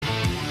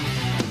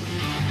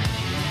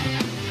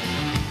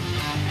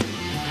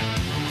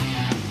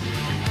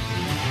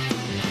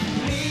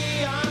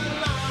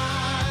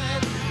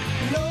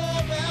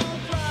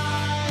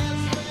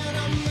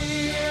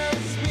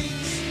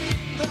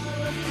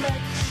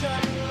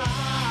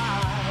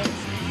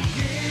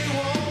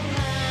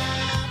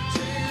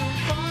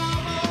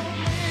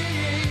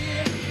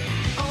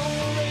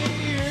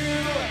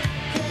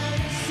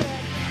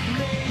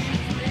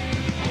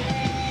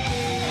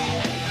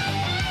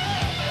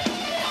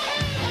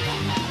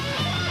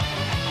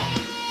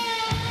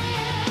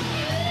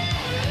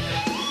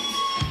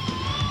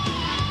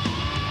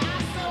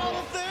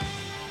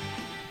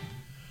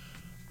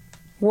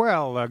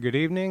Well, good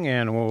evening,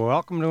 and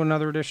welcome to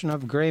another edition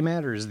of Gray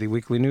Matters, the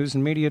weekly news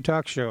and media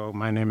talk show.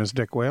 My name is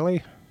Dick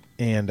Whaley.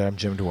 And I'm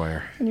Jim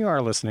Dwyer. And you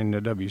are listening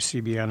to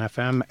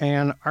WCBN-FM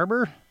Ann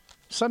Arbor.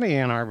 Sunny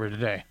Ann Arbor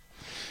today.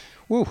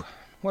 Woo,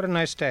 what a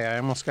nice day. I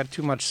almost got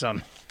too much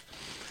sun.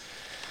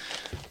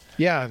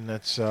 Yeah, and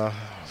it's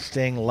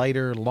staying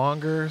lighter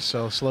longer,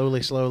 so slowly,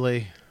 it's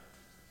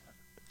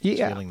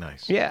feeling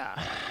nice.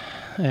 Yeah.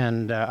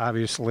 And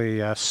obviously,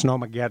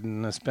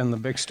 Snowmageddon has been the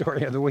big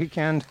story of the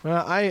weekend.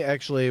 Well, I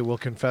actually will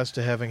confess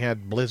to having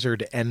had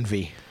blizzard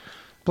envy.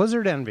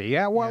 Blizzard envy,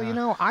 yeah. Well, you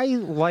know, I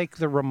like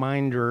the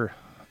reminder.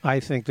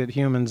 I think that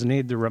humans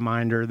need the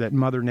reminder that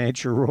Mother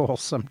Nature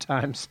rules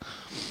sometimes.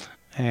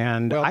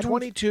 And well,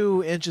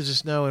 22 inches of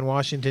snow in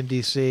Washington,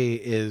 D.C.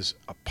 is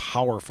a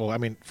powerful. I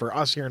mean, for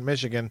us here in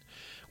Michigan,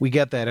 we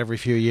get that every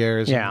few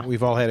years. Yeah. And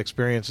we've all had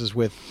experiences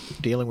with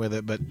dealing with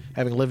it. But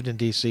having lived in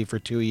D.C. for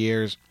 2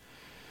 years,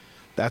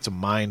 that's a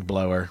mind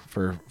blower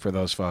for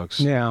those folks.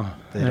 Yeah.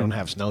 They don't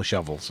have snow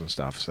shovels and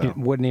stuff. So it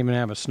wouldn't even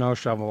have a snow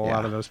shovel, a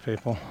lot of those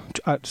people.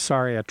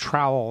 Sorry, a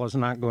trowel is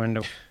not going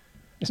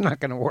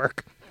to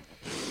work.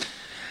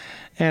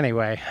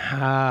 Anyway,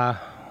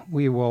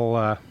 we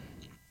will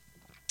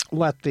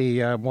let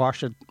the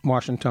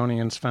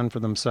Washingtonians fend for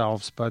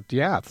themselves. But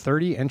yeah,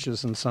 30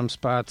 inches in some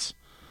spots,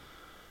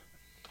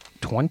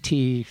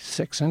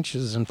 26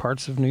 inches in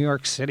parts of New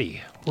York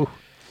City. Ooh.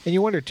 And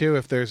you wonder, too,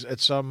 if there's at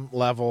some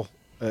level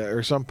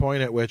or some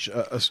point at which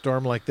a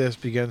storm like this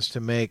begins to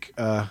make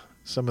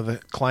some of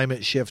the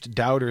climate shift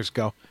doubters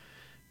go,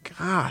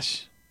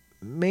 gosh,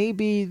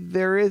 maybe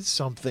there is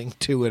something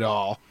to it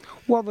all.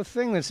 Well, the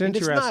thing that's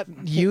interesting... It's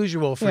not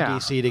usual for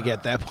D.C. to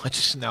get that much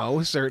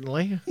snow,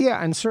 certainly.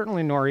 Yeah, and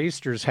certainly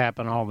nor'easters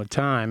happen all the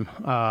time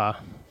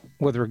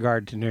with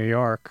regard to New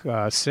York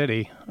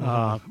City.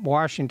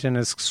 Washington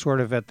is sort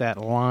of at that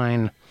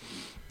line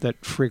that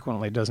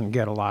frequently doesn't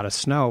get a lot of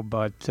snow,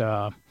 but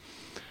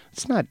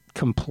it's not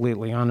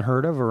completely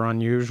unheard of or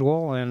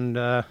unusual. And,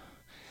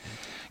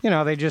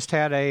 they just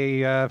had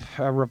a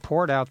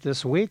report out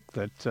this week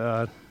that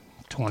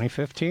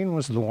 2015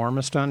 was the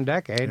warmest on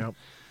decade. Yep.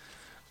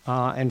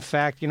 In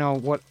fact,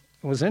 what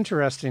was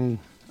interesting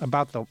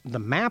about the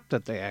map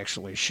that they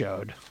actually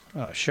showed,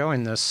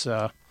 showing this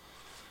the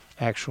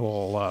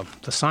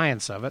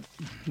science of it,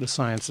 the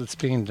science that's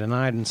being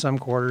denied in some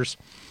quarters,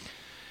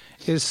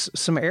 is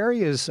some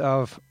areas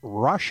of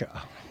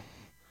Russia.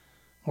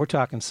 We're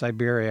talking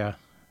Siberia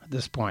at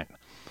this point.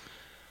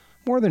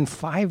 More than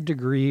 5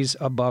 degrees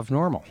above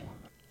normal.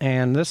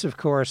 And this, of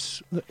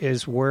course,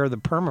 is where the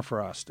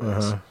permafrost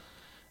is.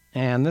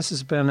 And this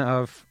has been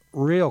of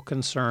real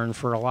concern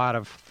for a lot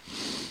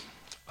of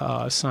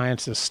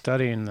scientists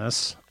studying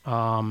this,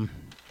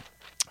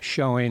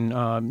 showing,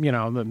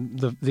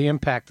 the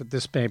impact that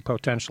this may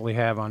potentially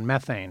have on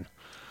methane.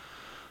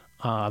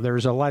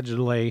 There's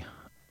allegedly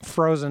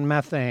frozen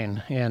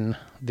methane in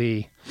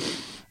the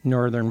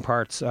northern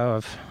parts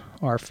of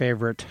our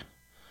favorite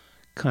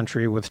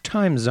country with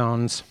time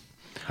zones.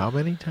 How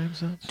many time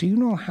zones? Do you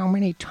know how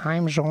many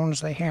time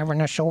zones they have in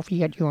the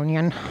Soviet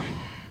Union?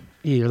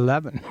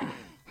 11.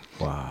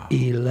 Wow.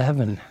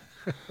 11.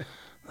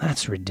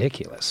 That's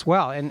ridiculous.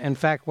 Well, in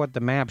fact, what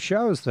the map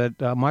shows that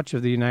much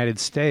of the United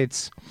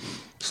States,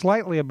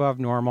 slightly above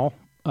normal,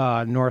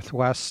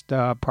 northwest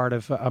part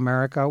of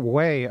America,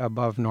 way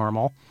above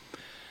normal.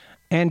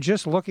 And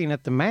just looking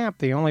at the map,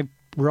 the only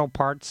real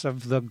parts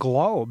of the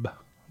globe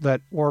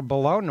that were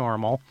below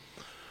normal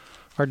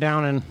are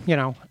down in,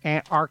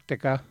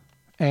 Antarctica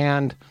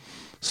and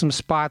some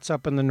spots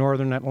up in the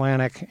northern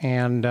Atlantic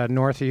and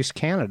northeast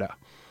Canada.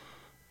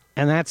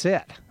 And that's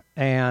it.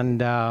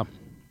 And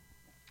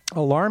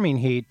alarming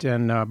heat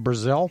in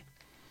Brazil.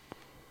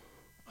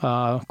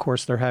 Of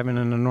course, they're having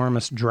an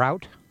enormous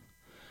drought.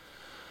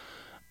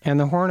 And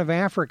the Horn of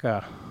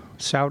Africa,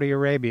 Saudi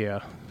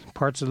Arabia,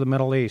 parts of the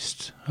Middle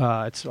East.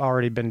 It's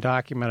already been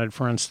documented,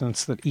 for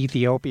instance, that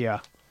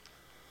Ethiopia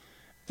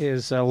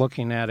is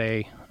looking at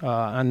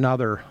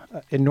another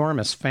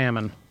enormous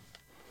famine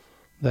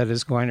that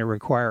is going to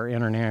require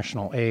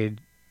international aid.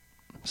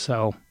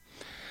 So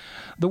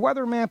the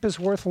weather map is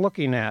worth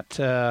looking at.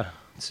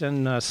 It's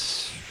in,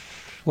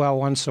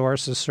 one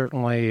source is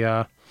certainly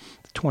the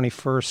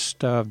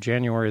 21st of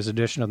January's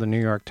edition of the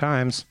New York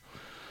Times.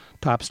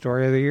 Top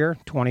story of the year,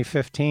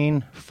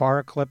 2015, far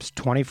eclipsed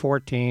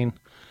 2014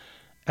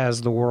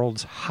 as the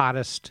world's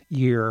hottest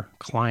year,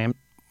 climate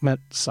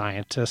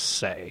scientists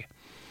say.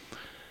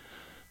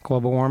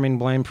 Global warming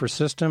blamed for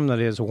system that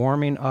is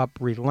warming up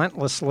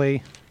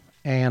relentlessly.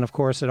 And, of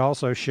course, it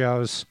also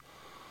shows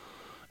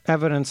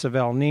evidence of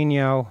El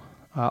Nino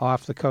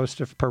off the coast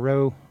of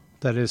Peru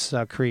that is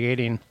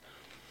creating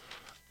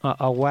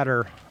a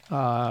wetter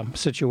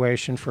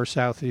situation for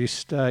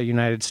southeast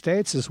United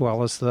States as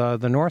well as the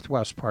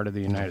northwest part of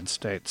the United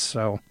States.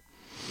 So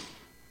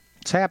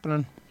it's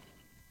happening.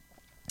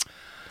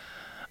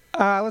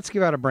 Let's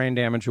give out a brain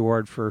damage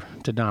award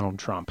to Donald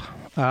Trump.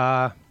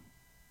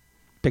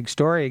 Big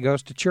story, he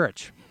goes to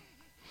church.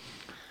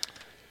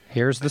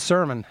 Here's the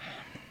sermon.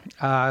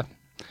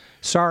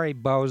 Sorry,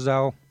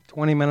 bozo.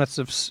 20 minutes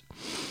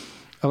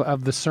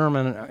of the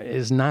sermon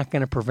is not going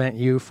to prevent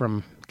you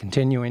from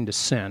continuing to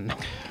sin.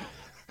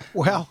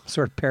 Well,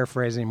 sort of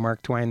paraphrasing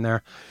Mark Twain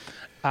there.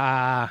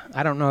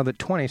 I don't know that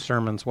 20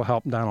 sermons will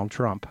help Donald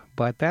Trump,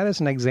 but that is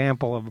an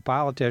example of a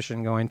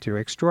politician going to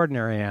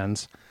extraordinary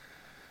ends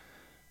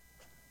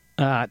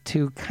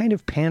to kind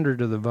of pander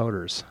to the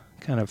voters,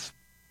 kind of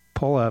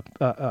pull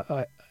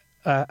a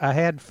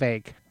head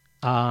fake.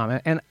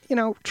 And, you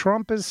know,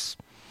 Trump is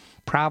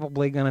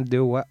probably going to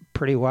do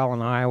pretty well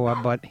in Iowa,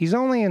 but he's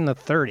only in the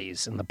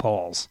 30s in the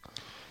polls.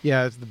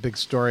 Yeah, it's the big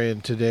story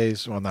in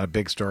today's, well, not a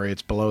big story,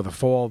 it's below the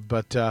fold,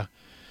 but that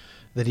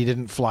he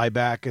didn't fly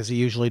back as he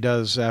usually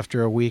does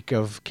after a week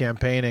of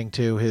campaigning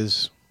to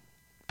his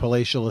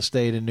palatial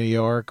estate in New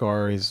York,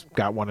 or he's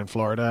got one in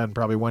Florida and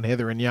probably one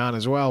hither and yon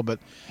as well, but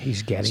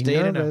he's getting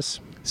nervous.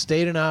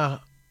 Stayed in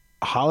a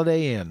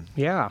Holiday Inn.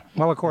 Yeah.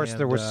 Well, of course,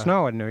 there was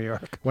snow in New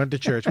York. Went to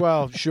church.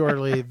 Well,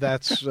 surely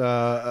that's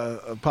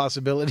a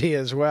possibility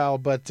as well,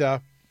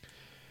 but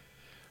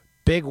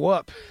big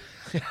whoop.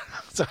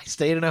 So I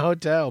stayed in a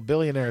hotel.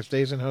 Billionaire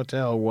stays in a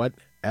hotel.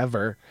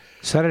 Whatever.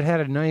 Said it had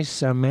a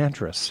nice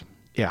mattress.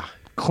 Yeah.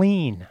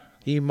 Clean.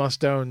 He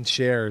must own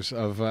shares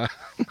of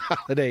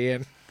Holiday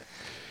Inn.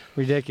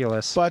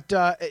 Ridiculous. But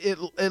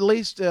at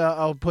least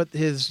I'll put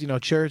his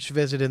church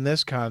visit in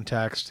this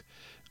context.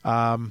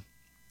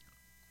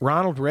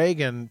 Ronald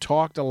Reagan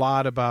talked a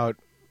lot about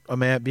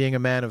being a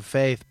man of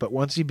faith, but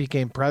once he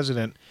became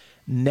president,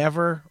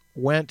 never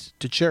went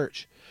to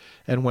church.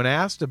 And when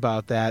asked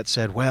about that,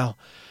 said, well,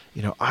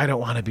 I don't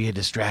want to be a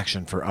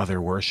distraction for other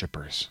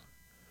worshipers.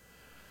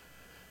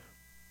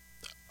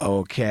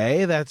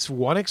 Okay, that's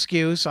one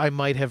excuse I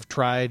might have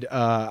tried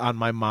on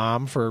my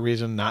mom for a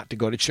reason not to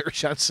go to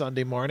church on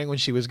Sunday morning when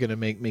she was going to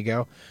make me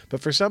go.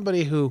 But for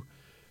somebody who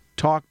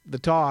talked the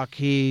talk,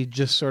 he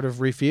just sort of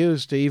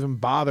refused to even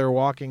bother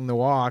walking the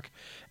walk,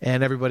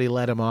 and everybody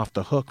let him off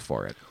the hook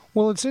for it.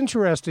 Well, it's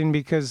interesting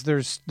because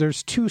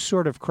there's two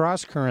sort of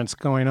cross currents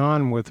going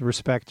on with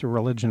respect to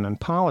religion and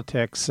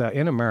politics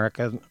in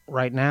America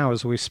right now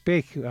as we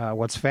speak.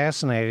 What's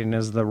fascinating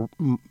is the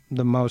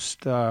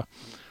most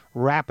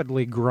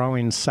rapidly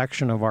growing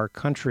section of our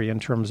country in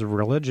terms of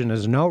religion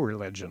is no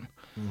religion.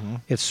 Mm-hmm.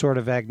 It's sort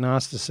of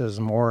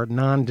agnosticism or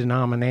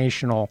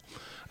non-denominational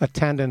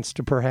attendance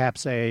to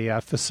perhaps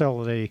a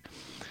facility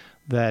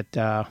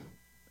that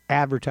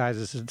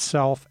advertises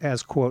itself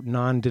as, quote,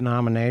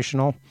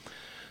 non-denominational.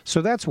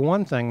 So that's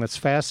one thing that's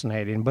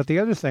fascinating. But the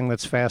other thing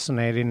that's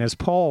fascinating is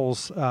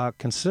polls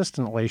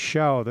consistently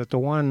show that the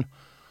one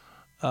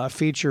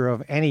feature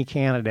of any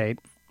candidate,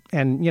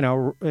 and,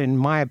 in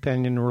my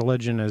opinion,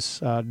 religion is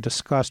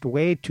discussed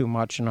way too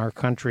much in our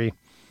country,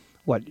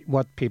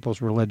 what people's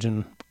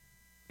religion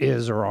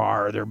is or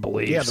are, their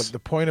beliefs. Yeah, the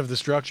point of the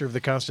structure of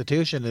the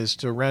Constitution is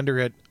to render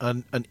it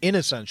an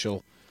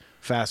inessential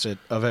facet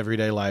of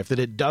everyday life, that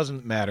it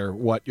doesn't matter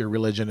what your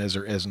religion is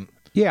or isn't.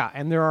 Yeah,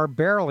 and there are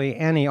barely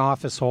any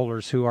office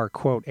holders who are,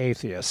 quote,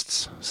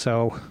 atheists.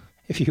 So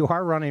if you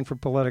are running for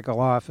political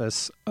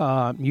office,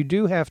 you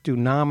do have to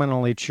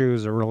nominally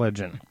choose a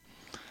religion.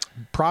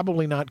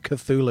 Probably not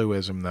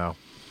Cthulhuism, though.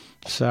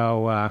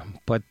 So,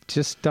 but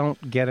just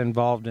don't get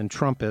involved in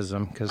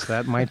Trumpism, because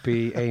that might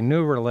be a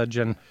new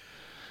religion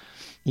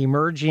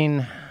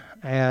emerging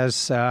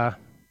as, it's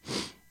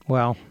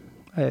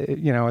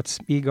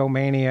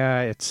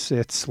egomania, it's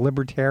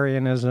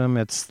libertarianism,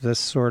 it's this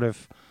sort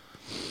of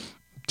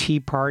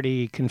Tea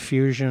Party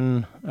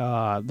confusion.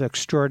 The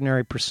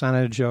extraordinary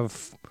percentage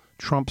of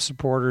Trump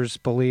supporters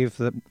believe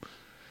that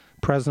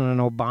President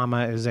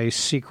Obama is a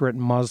secret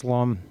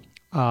Muslim,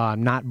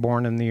 not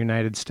born in the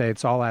United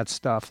States, all that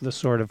stuff, the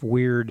sort of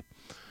weird...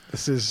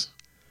 This is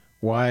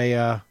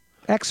why...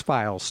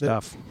 X-Files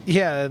stuff.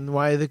 And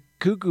why the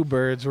Cuckoo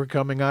Birds were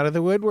coming out of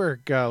the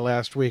woodwork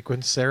last week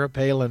when Sarah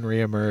Palin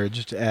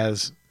reemerged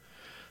as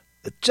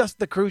just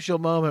the crucial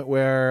moment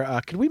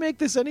where, can we make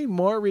this any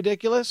more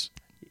ridiculous?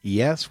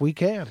 Yes, we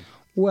can.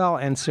 Well,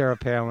 and Sarah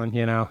Palin,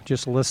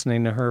 just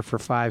listening to her for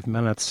 5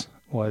 minutes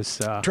was...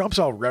 Trump's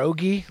all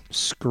roguey.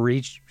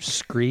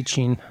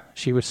 Screeching.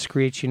 She was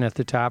screeching at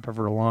the top of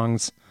her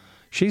lungs.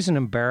 She's an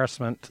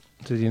embarrassment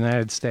to the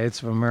United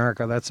States of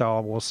America. That's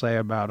all we'll say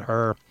about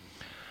her.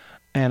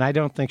 And I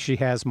don't think she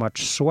has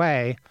much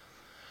sway.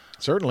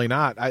 Certainly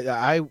not.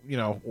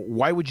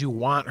 Why would you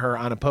want her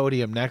on a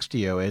podium next to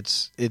you?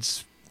 It's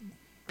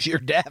sheer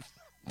death.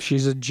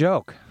 She's a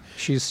joke.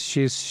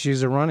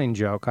 She's a running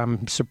joke.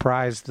 I'm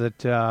surprised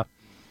that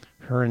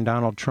her and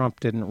Donald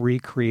Trump didn't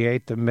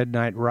recreate the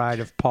midnight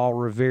ride of Paul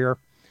Revere.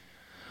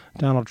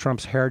 Donald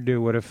Trump's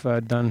hairdo would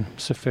have done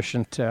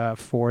sufficient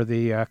for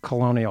the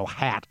colonial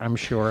hat, I'm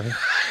sure.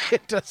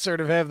 It does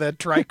sort of have that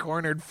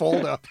tri-cornered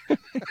fold-up.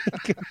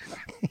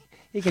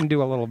 He can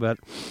do a little bit.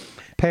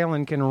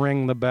 Palin can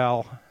ring the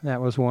bell. That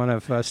was one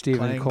of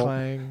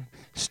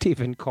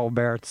Stephen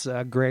Colbert's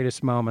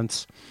greatest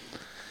moments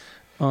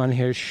on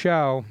his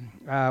show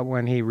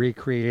when he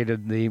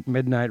recreated the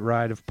midnight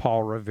ride of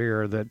Paul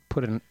Revere that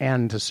put an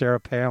end to Sarah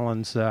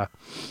Palin's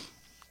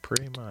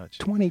pretty much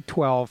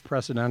 2012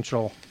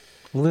 presidential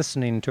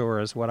listening tour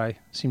is what I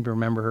seem to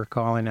remember her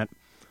calling it.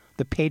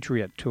 The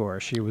Patriot Tour.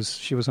 She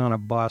was on a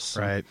bus.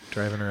 Right,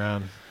 driving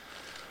around.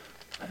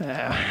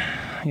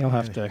 You'll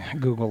have to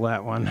Google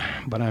that one,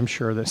 but I'm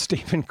sure that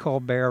Stephen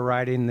Colbert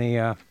riding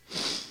the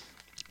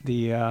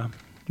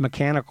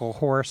mechanical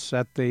horse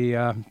at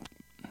the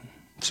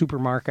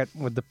supermarket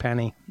with the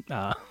penny,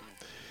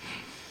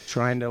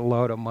 trying to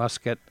load a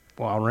musket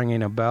while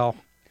ringing a bell.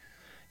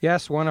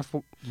 Yes, one if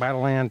by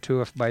land,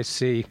 two if by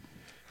sea.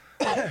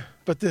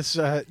 But this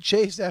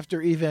chase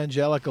after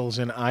evangelicals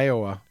in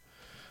Iowa,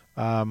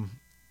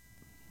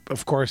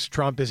 of course,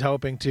 Trump is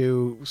hoping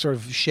to sort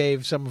of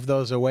shave some of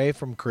those away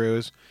from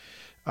Cruz.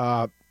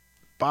 Bob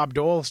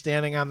Dole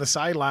standing on the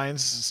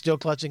sidelines, still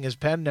clutching his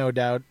pen, no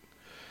doubt,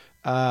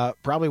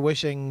 probably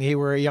wishing he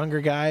were a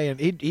younger guy, and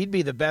he'd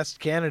be the best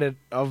candidate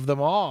of them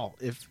all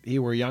if he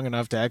were young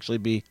enough to actually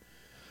be,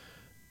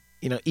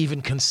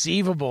 even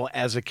conceivable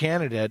as a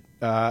candidate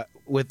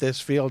with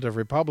this field of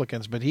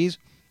Republicans. But he's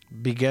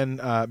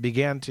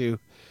began to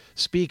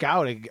speak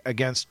out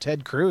against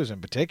Ted Cruz in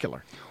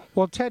particular.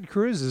 Well, Ted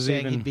Cruz is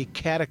saying he'd be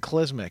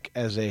cataclysmic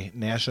as a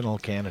national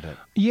candidate.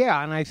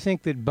 Yeah, and I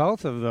think that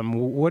both of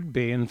them would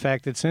be. In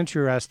fact, it's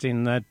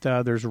interesting that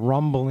there's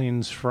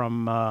rumblings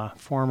from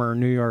former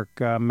New York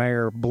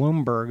Mayor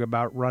Bloomberg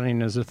about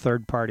running as a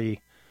third-party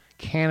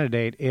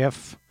candidate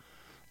if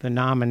the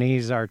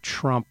nominees are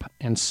Trump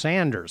and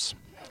Sanders.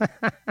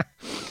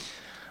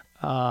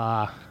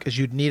 Because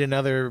you'd need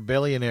another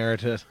billionaire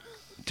to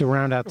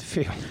round out the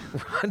field.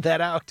 Run that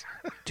out.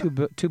 two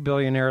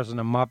billionaires and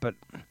a Muppet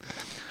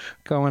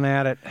going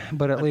at it,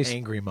 but at least an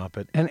angry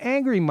Muppet. An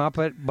angry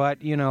Muppet, but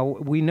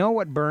we know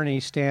what Bernie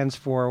stands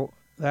for.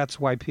 That's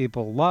why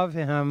people love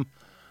him.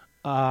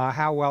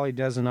 How well he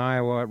does in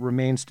Iowa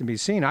remains to be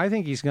seen. I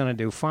think he's going to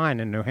do fine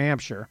in New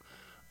Hampshire.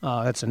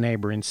 That's a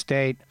neighboring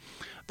state.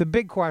 The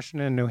big question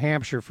in New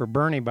Hampshire for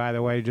Bernie, by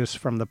the way, just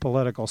from the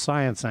political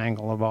science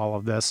angle of all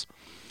of this,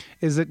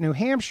 is that New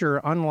Hampshire,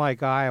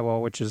 unlike Iowa,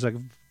 which is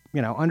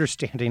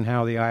understanding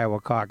how the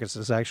Iowa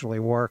caucuses actually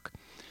work,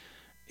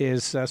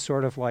 is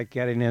sort of like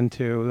getting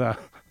into the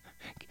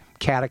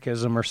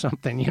catechism or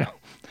something,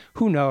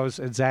 Who knows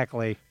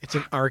exactly? It's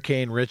an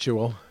arcane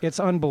ritual. It's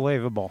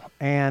unbelievable.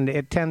 And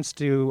it tends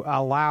to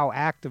allow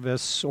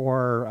activists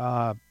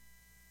or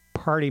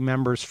party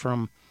members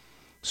from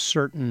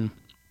certain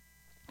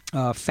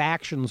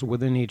factions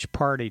within each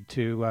party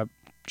to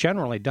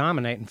generally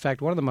dominate. In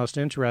fact, one of the most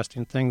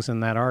interesting things in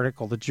that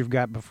article that you've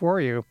got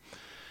before you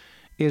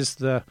is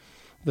the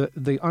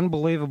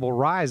unbelievable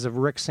rise of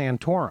Rick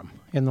Santorum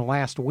in the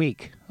last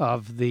week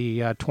of the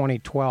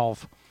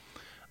 2012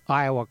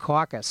 Iowa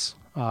caucus.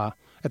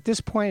 At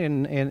this point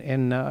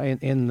in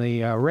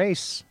the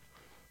race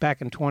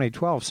back in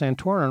 2012,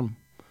 Santorum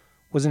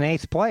was in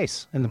 8th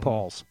place in the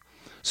polls.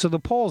 So the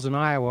polls in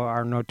Iowa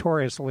are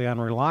notoriously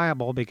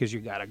unreliable because you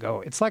got to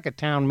go. It's like a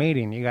town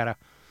meeting. You got to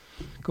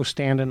go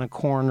stand in a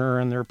corner,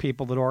 and there are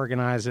people that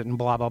organize it, and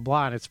blah blah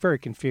blah. And it's very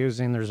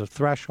confusing. There's a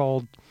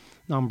threshold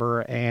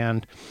number,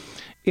 and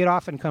it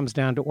often comes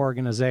down to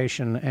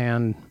organization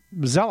and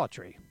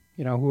zealotry,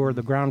 who are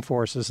the ground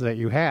forces that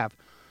you have.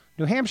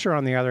 New Hampshire,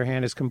 on the other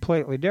hand, is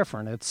completely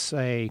different. It's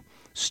a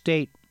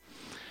state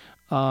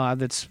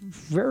that's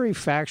very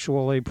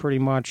factually pretty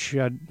much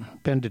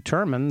been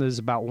determined. There's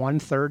about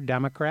 1/3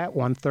 Democrat,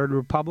 1/3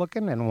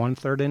 Republican, and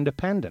 1/3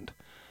 Independent.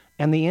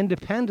 And the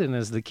Independent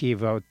is the key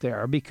vote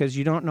there because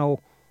you don't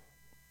know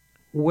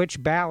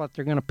which ballot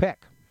they're going to pick.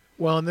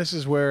 Well, and this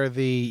is where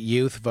the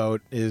youth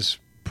vote is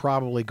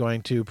probably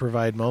going to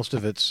provide most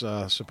of its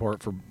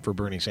support for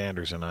Bernie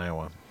Sanders in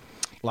Iowa.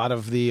 A lot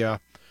of the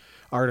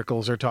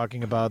articles are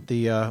talking about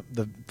the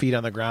feet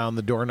on the ground,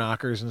 the door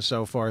knockers, and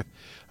so forth.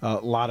 A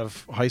lot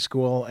of high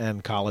school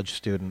and college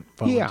student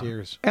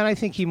volunteers. Yeah, and I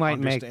think he might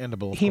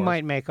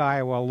make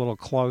Iowa a little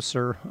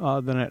closer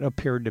than it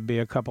appeared to be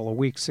a couple of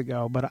weeks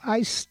ago. But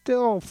I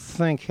still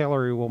think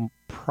Hillary will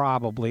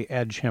probably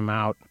edge him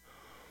out.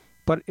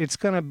 But it's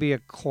going to be a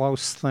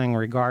close thing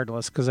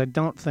regardless, because I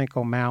don't think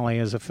O'Malley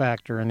is a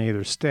factor in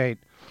either state.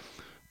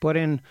 But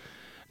in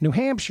New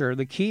Hampshire,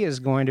 the key is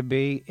going to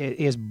be,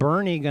 is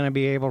Bernie going to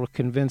be able to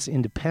convince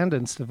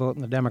independents to vote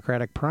in the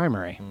Democratic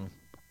primary?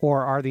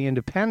 Or are the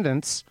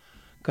independents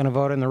going to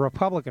vote in the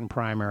Republican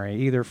primary,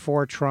 either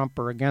for Trump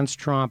or against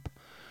Trump?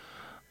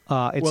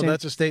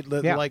 That's a state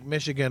that, like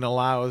Michigan,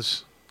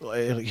 allows.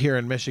 Here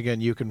in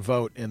Michigan, you can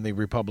vote in the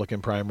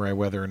Republican primary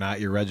whether or not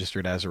you're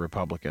registered as a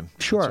Republican.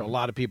 Sure. So a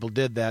lot of people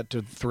did that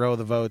to throw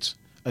the votes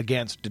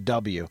against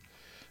W,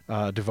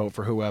 to vote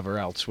for whoever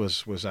else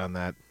was on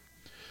that.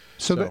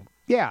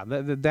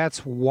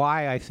 That's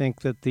why I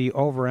think that the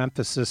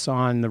overemphasis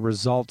on the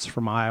results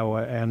from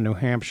Iowa and New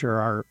Hampshire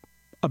are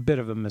a bit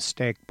of a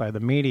mistake by the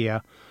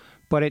media,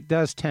 but it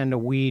does tend to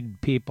weed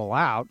people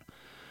out.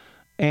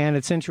 And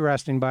it's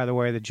interesting, by the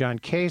way, that John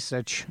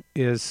Kasich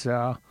is,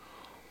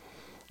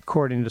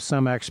 according to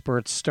some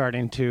experts,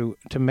 starting to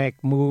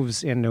make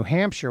moves in New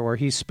Hampshire, where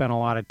he's spent a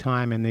lot of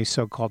time in these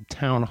so-called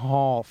town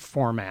hall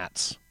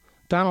formats.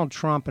 Donald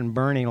Trump and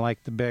Bernie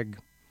like the big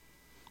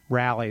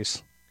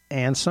rallies,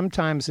 and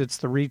sometimes it's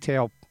the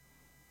retail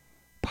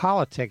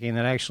politicking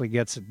that actually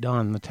gets it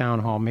done, the town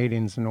hall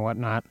meetings and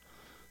whatnot.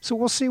 So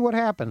we'll see what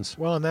happens.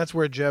 Well, and that's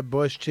where Jeb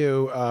Bush,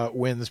 too,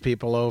 wins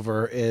people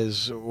over,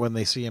 is when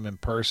they see him in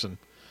person.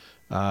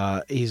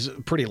 He's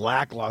pretty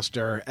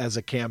lackluster as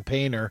a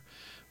campaigner,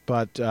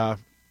 but,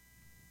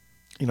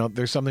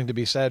 there's something to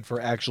be said for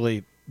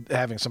actually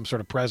having some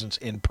sort of presence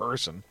in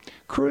person.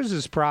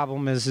 Cruz's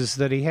problem is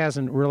that he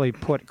hasn't really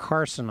put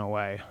Carson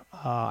away.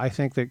 I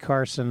think that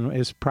Carson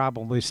is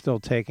probably still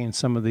taking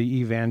some of the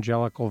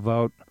evangelical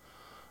vote.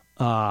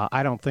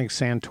 I don't think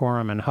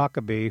Santorum and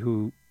Huckabee,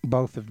 who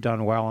both have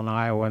done well in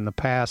Iowa in the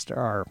past,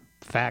 are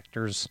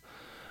factors.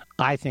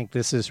 I think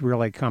this has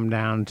really come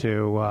down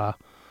to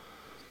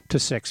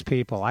 6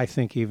 people. I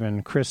think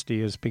even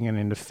Christie is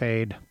beginning to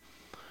fade.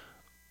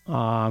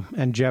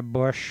 And Jeb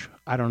Bush,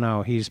 I don't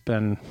know. He's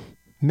been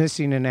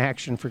missing in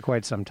action for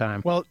quite some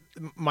time. Well,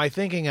 my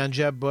thinking on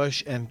Jeb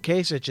Bush and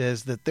Kasich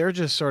is that they're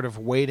just sort of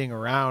waiting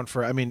around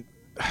for,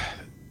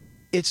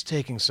 it's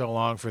taking so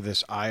long for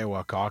this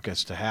Iowa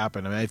caucus to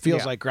happen. It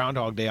feels like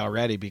Groundhog Day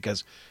already,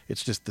 because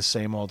it's just the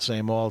same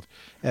old,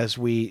 as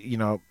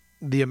the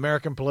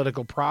American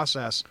political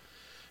process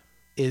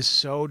is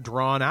so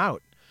drawn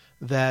out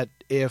that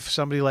if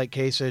somebody like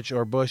Kasich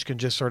or Bush can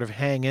just sort of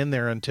hang in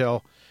there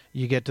until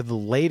you get to the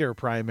later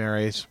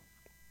primaries,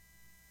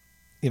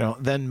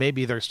 then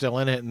maybe they're still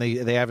in it and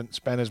they haven't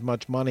spent as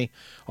much money.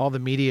 All the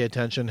media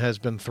attention has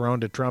been thrown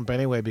to Trump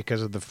anyway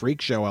because of the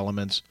freak show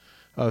elements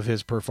of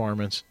his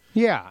performance.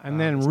 Yeah, and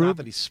then it's not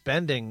that he's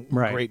spending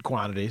great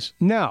quantities.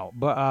 No,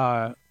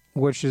 but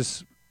which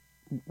is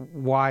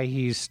why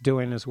he's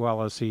doing as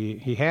well as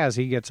he has.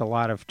 He gets a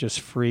lot of just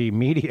free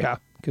media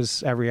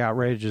because every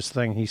outrageous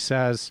thing he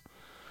says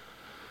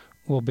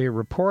will be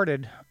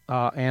reported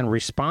and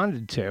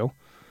responded to.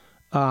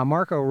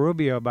 Marco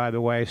Rubio, by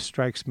the way,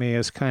 strikes me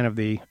as kind of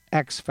the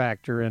X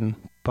factor in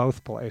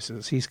both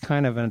places. He's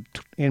kind of an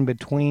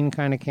in-between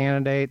kind of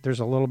candidate. There's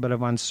a little bit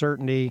of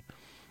uncertainty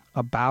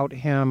about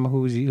him,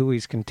 who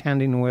he's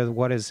contending with,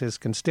 what is his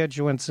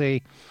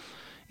constituency.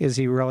 Is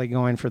he really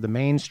going for the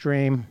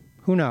mainstream?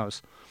 Who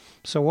knows?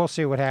 So we'll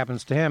see what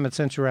happens to him. It's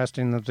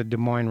interesting that the Des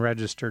Moines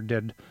Register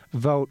did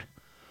vote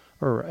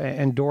or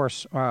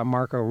endorse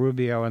Marco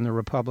Rubio in the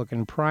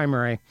Republican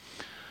primary.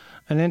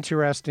 An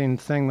interesting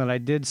thing that I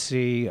did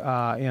see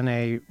in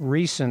a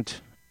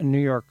recent New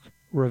York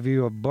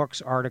Review of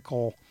Books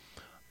article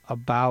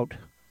about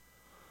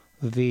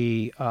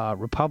the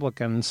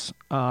Republicans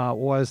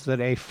was that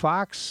a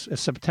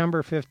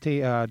September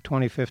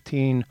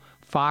 2015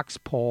 Fox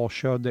poll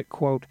showed that,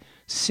 quote,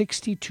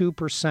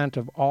 62%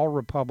 of all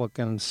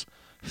Republicans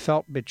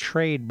felt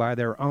betrayed by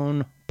their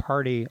own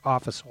party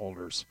office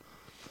holders.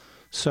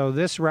 So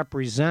this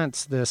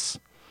represents this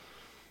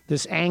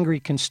angry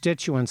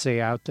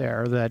constituency out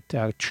there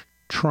that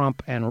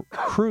Trump and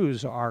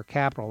Cruz are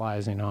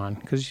capitalizing on.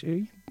 Because,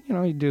 you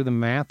do the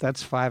math,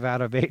 that's 5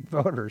 out of 8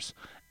 voters.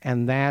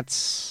 And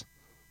that's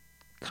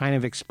kind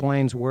of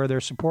explains where their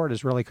support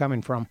is really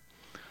coming from.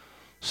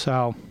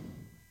 So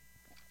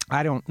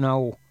I don't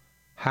know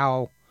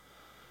how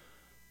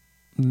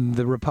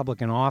the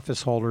Republican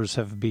office holders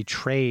have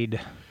betrayed.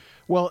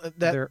 Well,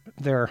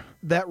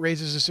 that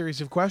raises a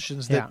series of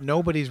questions that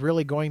nobody's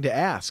really going to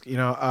ask.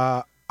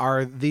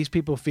 Are these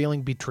people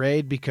feeling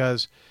betrayed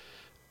because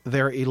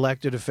their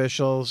elected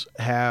officials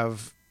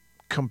have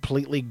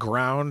completely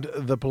ground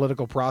the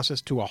political process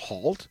to a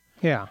halt?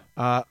 Yeah.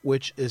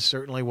 Which is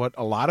certainly what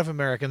a lot of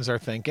Americans are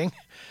thinking.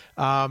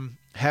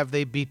 Have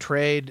they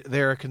betrayed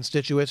their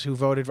constituents who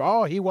voted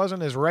for, he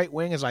wasn't as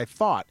right-wing as I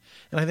thought?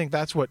 And I think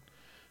that's what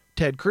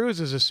Ted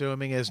Cruz is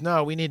assuming is,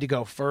 no, we need to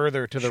go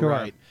further to the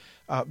right.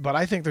 But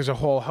I think there's a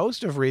whole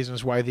host of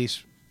reasons why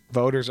these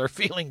voters are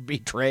feeling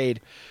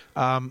betrayed,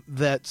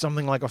 that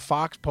something like a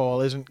Fox poll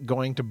isn't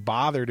going to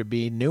bother to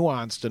be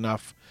nuanced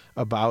enough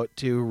about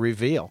to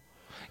reveal.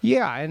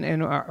 Yeah,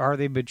 and are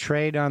they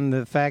betrayed on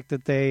the fact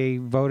that they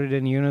voted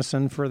in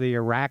unison for the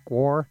Iraq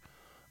War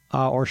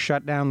or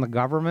shut down the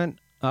government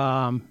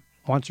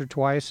once or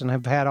twice and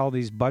have had all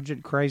these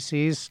budget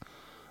crises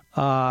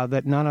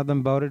that none of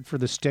them voted for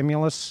the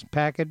stimulus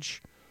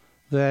package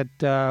that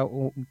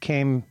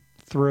came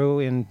through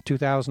in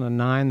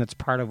 2009 that's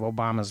part of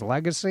Obama's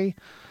legacy?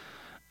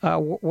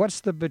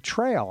 What's the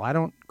betrayal? I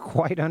don't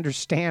quite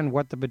understand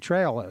what the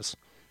betrayal is.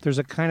 There's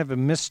a kind of a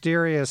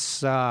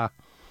mysterious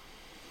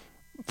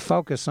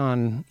focus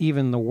on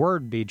even the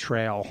word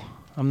betrayal.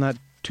 I'm not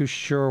too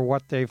sure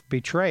what they've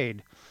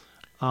betrayed.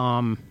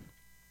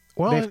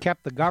 They've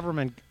kept the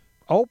government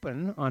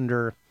open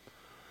under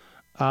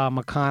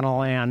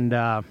McConnell and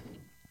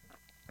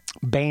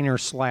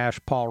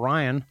Boehner/Paul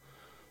Ryan.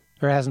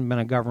 There hasn't been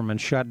a government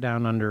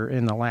shutdown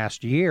in the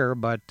last year,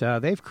 but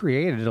they've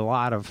created a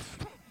lot of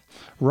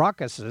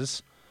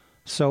ruckuses.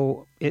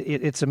 So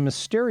it's a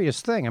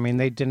mysterious thing. I mean,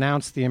 they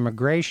denounced the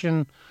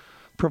immigration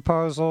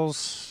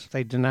proposals.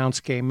 They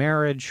denounced gay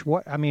marriage.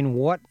 What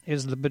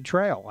is the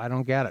betrayal? I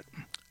don't get it.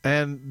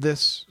 And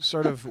this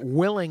sort of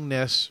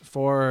willingness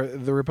for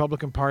the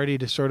Republican Party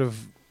to sort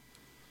of,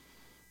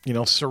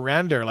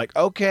 surrender. Like,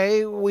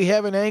 okay, we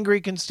have an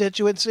angry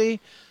constituency,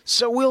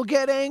 so we'll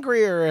get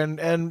angrier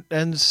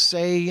and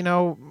say,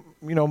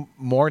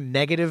 more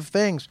negative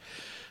things.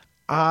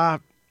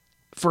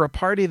 For a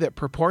party that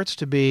purports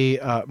to be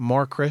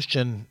more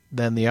Christian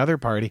than the other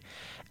party,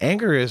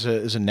 anger is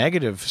a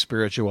negative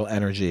spiritual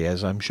energy,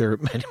 as I'm sure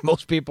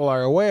most people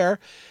are aware.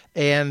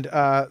 And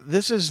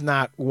this is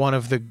not one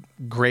of the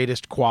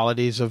greatest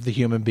qualities of the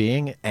human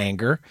being,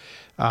 anger.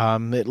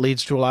 It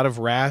leads to a lot of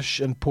rash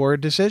and poor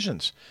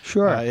decisions.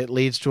 Sure. It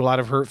leads to a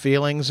lot of hurt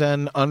feelings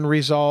and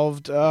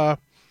unresolved,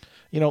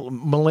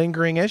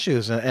 malingering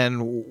issues.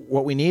 And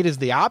what we need is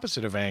the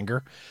opposite of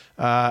anger.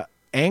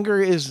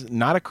 Anger is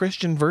not a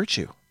Christian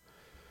virtue.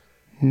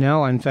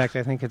 No, in fact,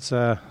 I think it's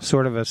a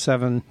sort of a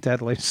seven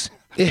deadly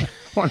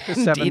one of the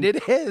seven Indeed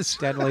it is.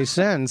 deadly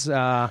sins.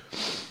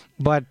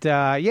 But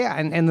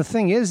the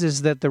thing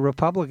is that the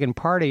Republican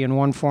Party in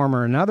one form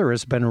or another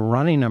has been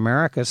running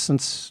America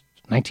since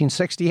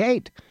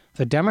 1968.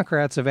 The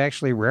Democrats have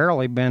actually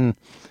rarely been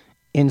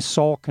in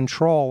sole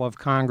control of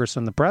Congress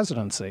and the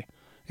presidency.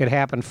 It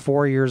happened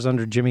 4 years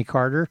under Jimmy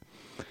Carter,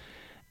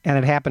 and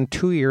it happened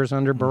 2 years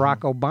under Barack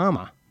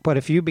Obama. But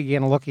if you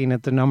begin looking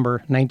at the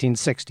number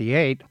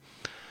 1968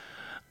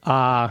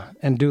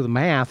 and do the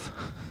math,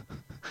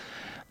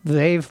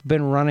 they've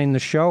been running the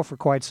show for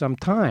quite some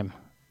time.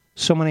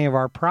 So many of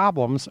our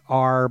problems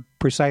are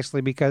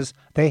precisely because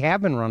they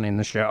have been running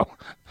the show,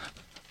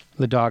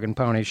 the dog and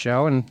pony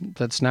show, and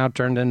that's now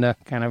turned into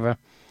kind of a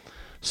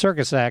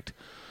circus act.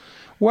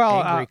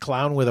 Well, angry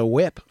clown with a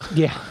whip.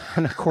 Yeah,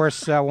 and of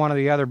course, one of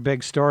the other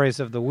big stories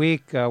of the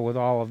week with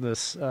all of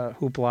this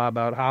hoopla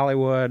about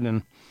Hollywood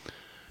and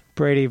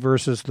Brady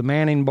versus the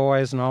Manning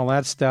boys and all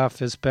that stuff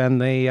has been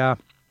the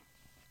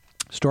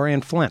story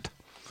in Flint.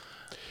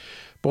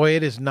 Boy,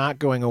 it is not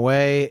going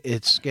away.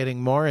 It's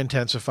getting more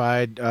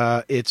intensified.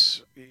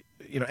 It's,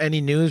 any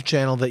news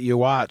channel that you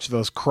watch,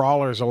 those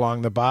crawlers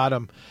along the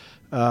bottom,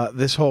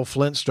 this whole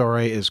Flint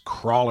story is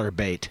crawler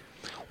bait.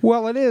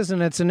 Well, it is,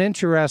 and it's an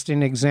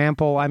interesting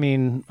example. I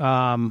mean,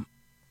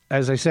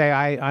 as I say,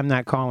 I'm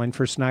not calling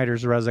for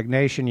Snyder's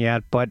resignation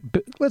yet, but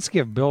let's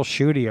give Bill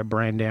Schuette a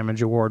brain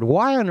damage award.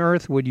 Why on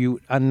earth would you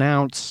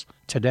announce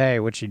today,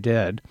 which he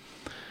did,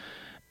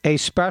 a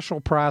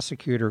special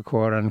prosecutor,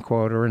 quote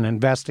unquote, or an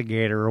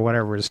investigator, or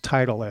whatever his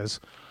title is,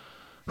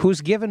 who's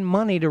given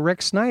money to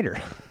Rick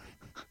Snyder?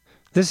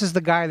 This is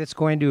the guy that's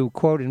going to,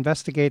 quote,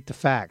 investigate the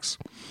facts.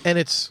 And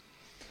it's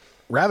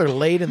rather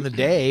late in the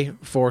day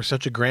for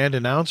such a grand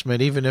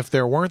announcement, even if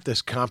there weren't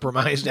this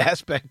compromised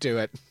aspect to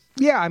it.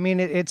 Yeah, I mean,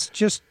 it's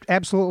just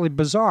absolutely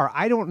bizarre.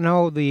 I don't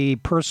know the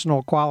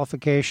personal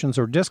qualifications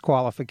or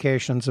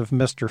disqualifications of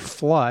Mr.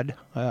 Flood.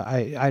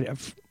 I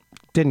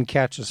didn't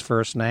catch his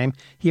first name.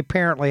 He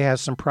apparently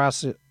has some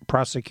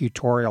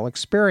prosecutorial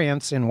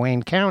experience in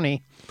Wayne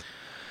County,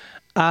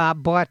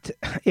 but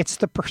it's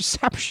the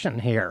perception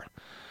here.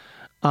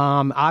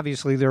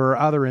 Obviously, there are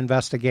other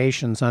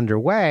investigations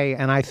underway,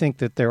 and I think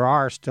that there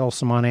are still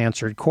some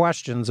unanswered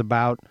questions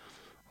about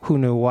who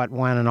knew what,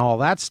 when, and all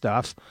that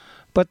stuff.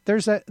 But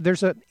there's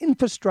an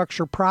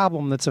infrastructure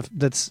problem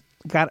that's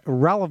got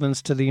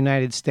relevance to the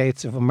United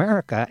States of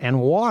America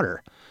and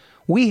water.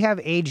 We have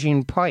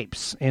aging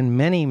pipes in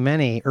many,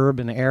 many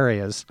urban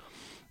areas.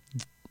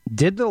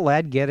 Did the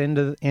lead get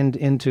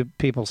into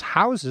people's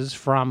houses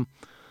from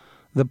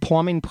the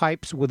plumbing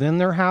pipes within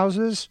their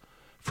houses,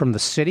 from the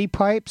city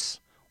pipes?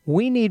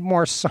 We need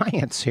more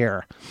science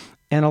here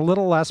and a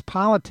little less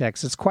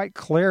politics. It's quite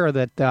clear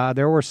that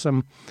there were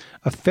some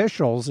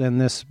officials in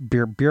this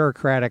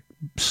bureaucratic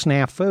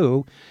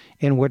snafu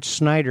in which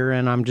Snyder,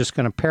 and I'm just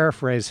going to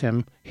paraphrase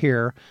him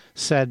here,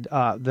 said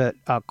that,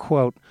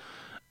 quote,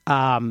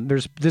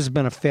 this has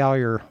been a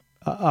failure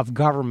of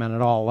government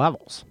at all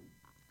levels.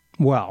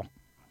 Well,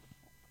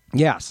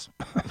 yes.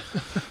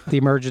 The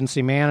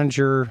emergency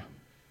manager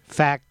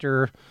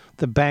factor,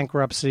 the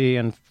bankruptcy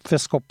and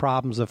fiscal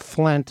problems of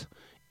Flint,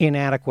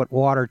 inadequate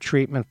water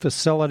treatment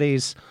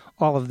facilities,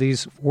 all of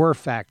these were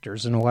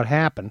factors in what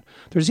happened.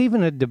 There's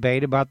even a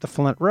debate about the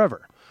Flint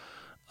River.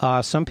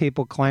 Some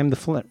people claim the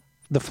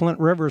Flint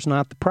River is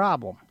not the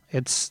problem.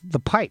 It's the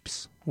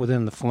pipes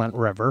within the Flint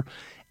River,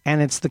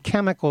 and it's the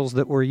chemicals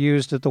that were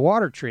used at the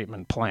water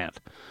treatment plant.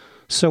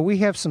 So we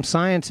have some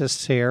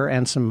scientists here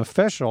and some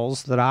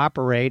officials that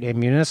operate a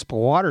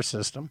municipal water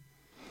system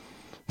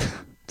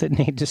that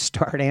need to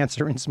start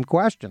answering some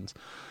questions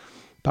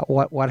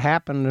about what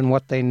happened and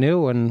what they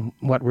knew and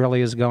what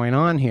really is going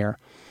on here.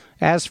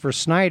 As for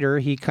Snyder,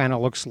 he kind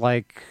of looks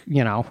like,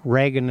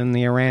 Reagan in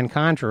the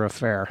Iran-Contra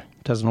affair.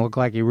 Doesn't look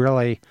like he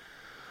really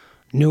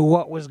knew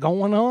what was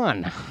going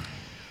on.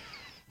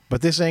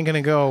 But this ain't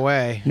going to go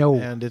away. No.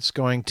 And it's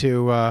going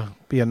to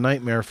be a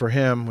nightmare for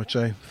him, which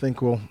I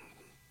think will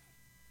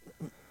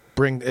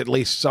bring at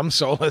least some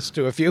solace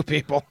to a few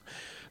people.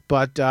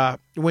 But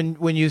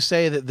when you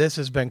say that this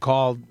has been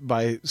called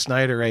by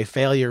Snyder a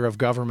failure of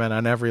government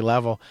on every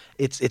level,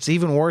 it's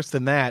even worse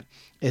than that.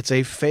 It's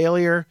a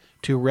failure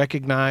to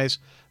recognize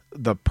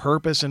the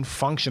purpose and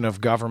function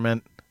of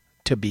government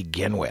to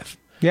begin with.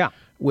 Yeah.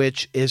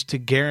 Which is to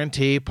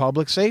guarantee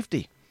public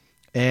safety.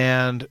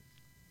 And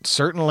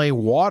certainly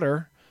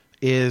water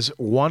is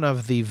one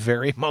of the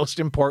very most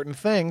important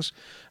things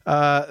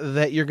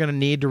that you're going to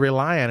need to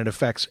rely on. It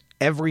affects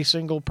every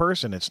single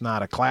person. It's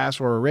not a class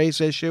or a race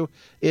issue.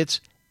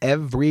 It's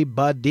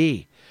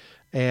everybody.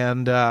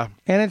 And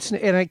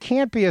it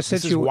can't be a situation.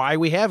 This is why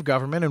we have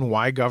government and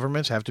why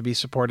governments have to be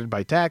supported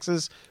by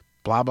taxes,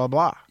 blah, blah,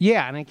 blah.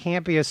 Yeah, and it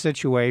can't be a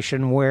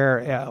situation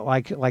where,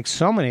 like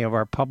so many of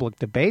our public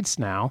debates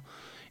now,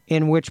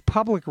 in which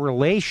public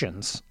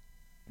relations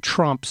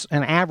trumps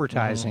and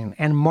advertising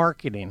and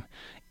marketing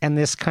and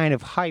this kind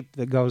of hype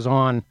that goes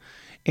on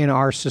in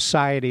our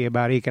society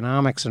about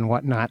economics and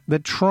whatnot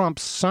that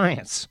trumps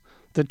science,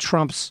 that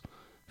trumps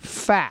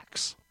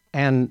facts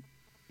and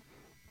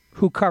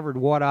who covered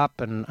what up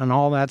and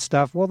all that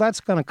stuff. Well,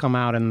 that's going to come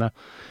out in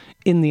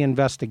the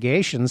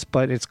investigations,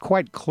 but it's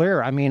quite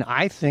clear. I mean,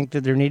 I think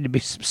that there need to be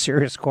some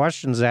serious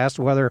questions asked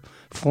whether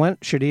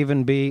Flint should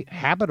even be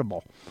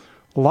habitable.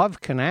 Love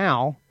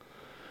Canal,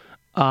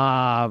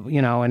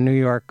 in New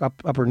York,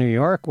 upper New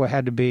York,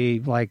 had to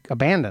be like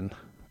abandoned.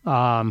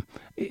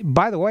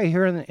 By the way,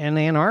 here in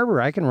Ann Arbor,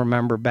 I can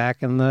remember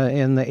back in the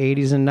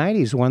 80s and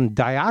 90s when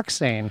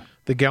dioxane.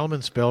 The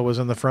Gelman spill was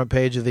on the front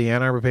page of the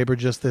Ann Arbor paper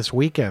just this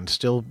weekend,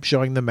 still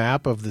showing the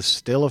map of the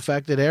still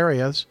affected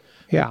areas.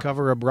 Yeah. They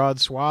cover a broad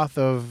swath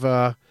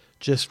of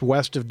just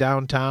west of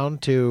downtown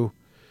to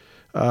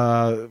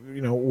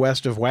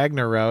west of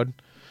Wagner Road.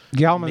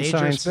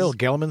 Major spill.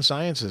 Gelman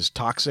Sciences,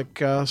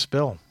 toxic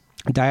spill.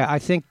 I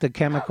think the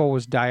chemical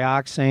was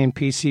dioxane,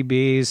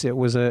 PCBs.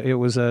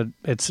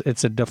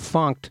 It's a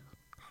defunct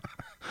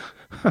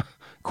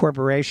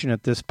corporation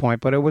at this point,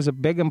 but it was a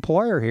big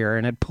employer here,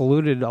 and it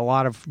polluted a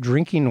lot of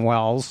drinking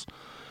wells,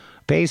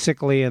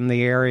 basically in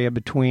the area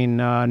between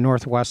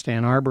Northwest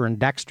Ann Arbor and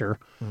Dexter,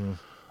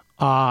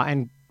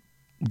 and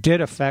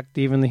did affect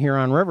even the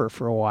Huron River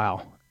for a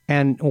while.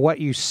 And what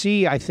you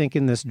see, I think,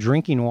 in this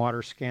drinking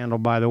water scandal,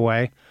 by the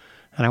way,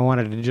 and I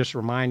wanted to just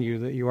remind you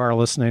that you are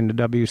listening to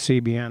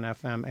WCBN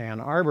FM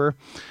Ann Arbor,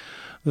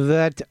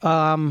 that,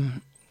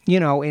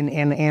 in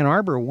Ann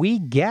Arbor, we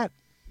get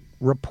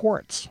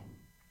reports.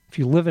 If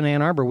you live in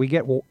Ann Arbor, we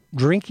get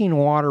drinking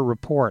water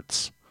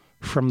reports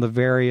from the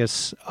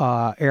various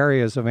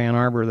areas of Ann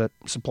Arbor that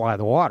supply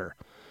the water.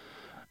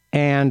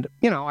 And,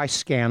 I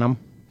scan them,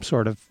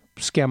 sort of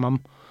skim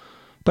them,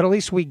 but at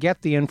least we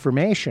get the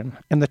information,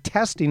 and the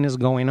testing is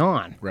going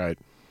on. Right.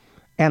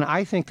 And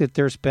I think that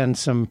there's been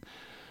some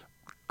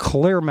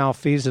clear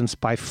malfeasance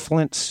by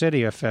Flint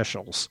city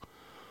officials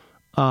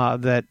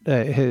that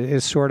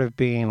is sort of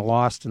being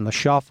lost in the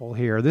shuffle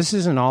here. This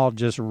isn't all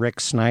just Rick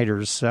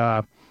Snyder's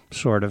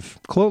sort of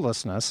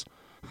cluelessness,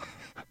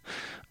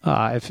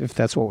 if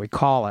that's what we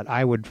call it.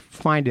 I would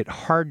find it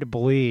hard to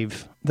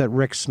believe that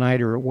Rick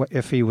Snyder,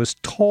 if he was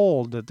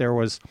told that there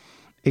was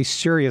a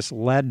serious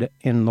lead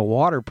in the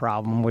water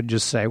problem, would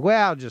just say,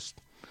 well, just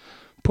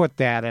put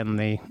that in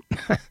the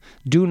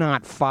do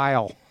not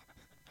file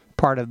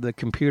part of the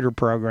computer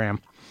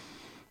program.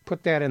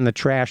 Put that in the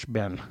trash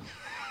bin.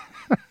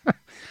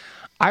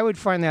 I would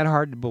find that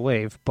hard to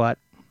believe, but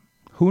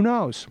who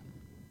knows?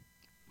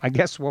 I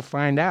guess we'll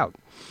find out.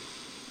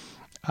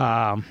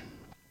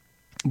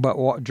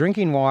 But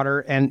drinking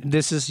water, and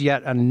this is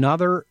yet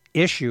another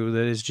issue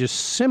that is just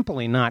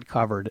simply not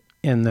covered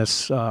in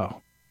this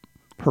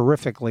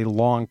horrifically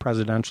long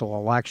presidential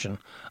election.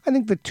 I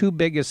think the two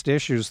biggest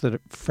issues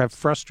that have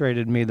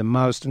frustrated me the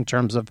most in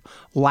terms of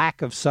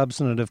lack of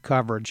substantive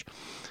coverage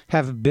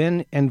have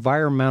been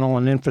environmental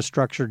and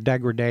infrastructure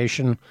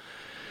degradation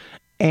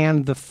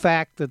and the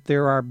fact that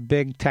there are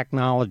big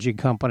technology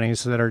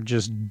companies that are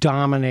just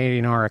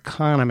dominating our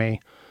economy,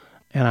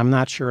 and I'm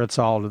not sure it's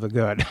all to the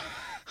good,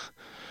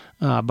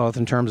 both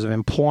in terms of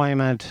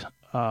employment,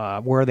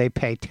 where they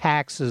pay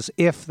taxes,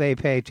 if they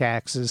pay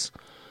taxes,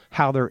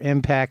 how they're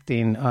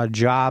impacting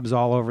jobs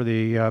all over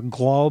the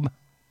globe,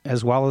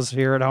 as well as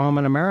here at home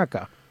in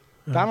America.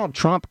 Donald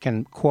Trump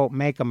can, quote,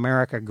 make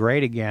America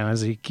great again,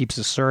 as he keeps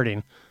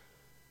asserting.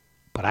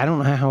 But I don't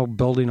know how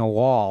building a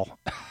wall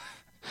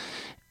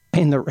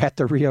at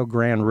the Rio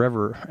Grande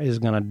River is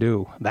going to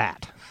do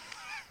that.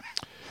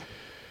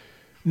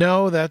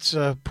 No, that's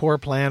a poor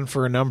plan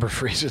for a number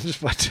of reasons,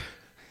 but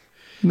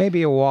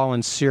maybe a wall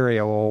in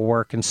Syria will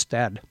work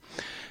instead.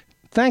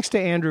 Thanks to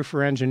Andrew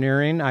for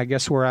engineering. I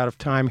guess we're out of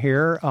time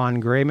here on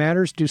Gray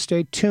Matters. Do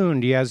stay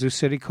tuned. Yazoo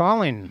City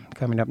Calling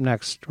coming up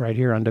next right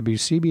here on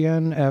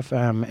WCBN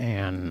FM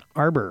Ann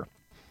Arbor.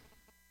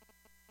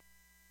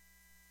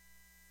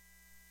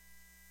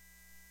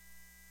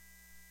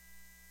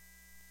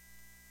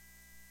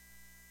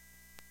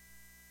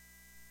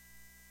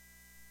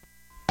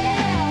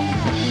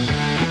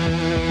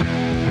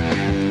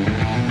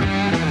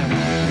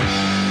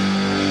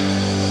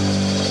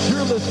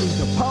 You're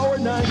listening to Power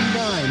 99.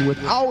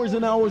 hours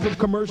and hours of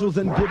commercials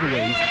and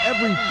giveaways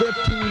every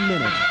 15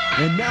 minutes.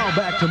 And now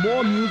back to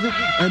more music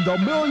and the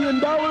 $1 Million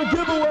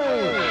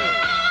Giveaway.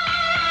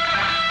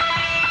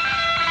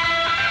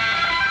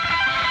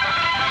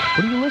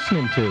 What are you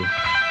listening to?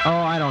 Oh,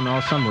 I don't know,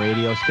 some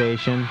radio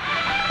station.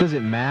 Does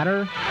it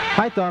matter?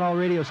 I thought all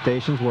radio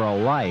stations were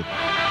alike.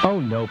 Oh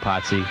no,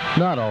 Potsy.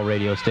 Not all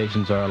radio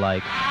stations are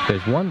alike.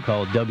 There's one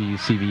called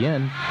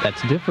WCBN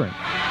that's different.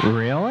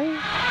 Really?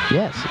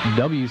 Yes,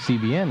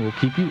 WCBN will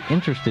keep you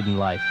interested in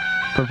life,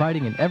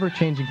 providing an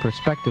ever-changing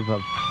perspective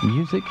of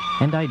music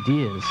and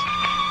ideas.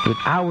 With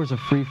hours of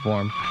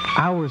freeform,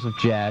 hours of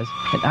jazz,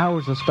 and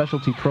hours of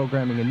specialty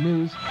programming and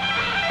news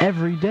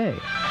every day.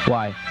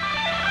 Why,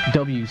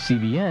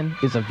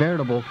 WCBN is a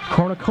veritable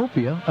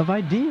cornucopia of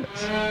ideas.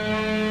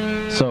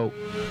 So,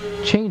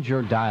 change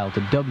your dial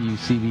to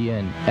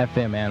WCBN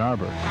FM Ann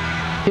Arbor.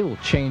 It will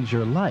change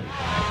your life.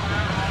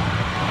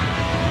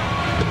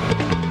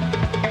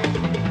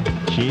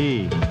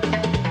 Gee. Me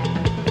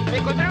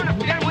encontraron a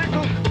Pilar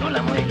muerto. No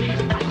la mueles,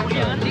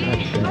 Julián.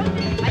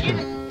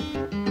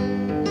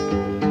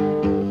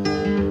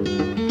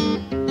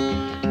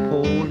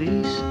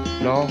 Police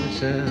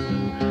officer,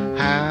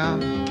 how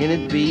can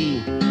it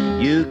be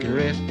you can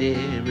arrest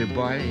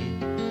everybody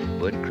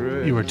but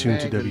Cruz? You are tuned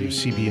to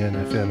WCBN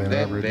FM Ann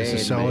Arbor. This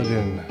is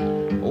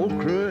Saladin, Old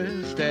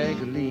Cruz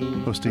Staggerly.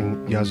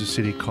 hosting Yazoo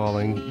City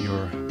Calling,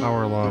 your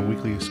hour-long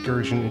weekly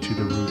excursion into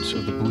the roots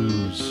of the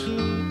blues.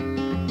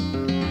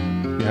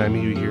 Behind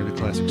me, you hear the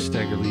classic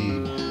Stagger Lee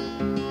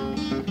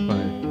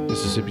by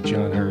Mississippi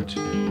John Hurt.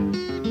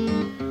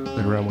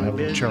 Later on, we'll have a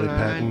little Charlie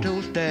Patton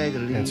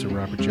and some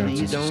Robert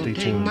Johnson, so stay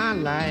tuned to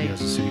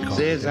Yazoo City Calling.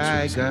 Says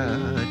I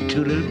got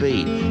two little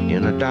baby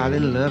and a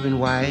darling loving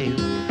wife.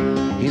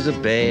 He's a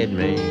bad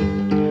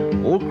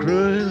man, old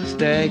Cruz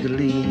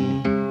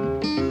Staggerly.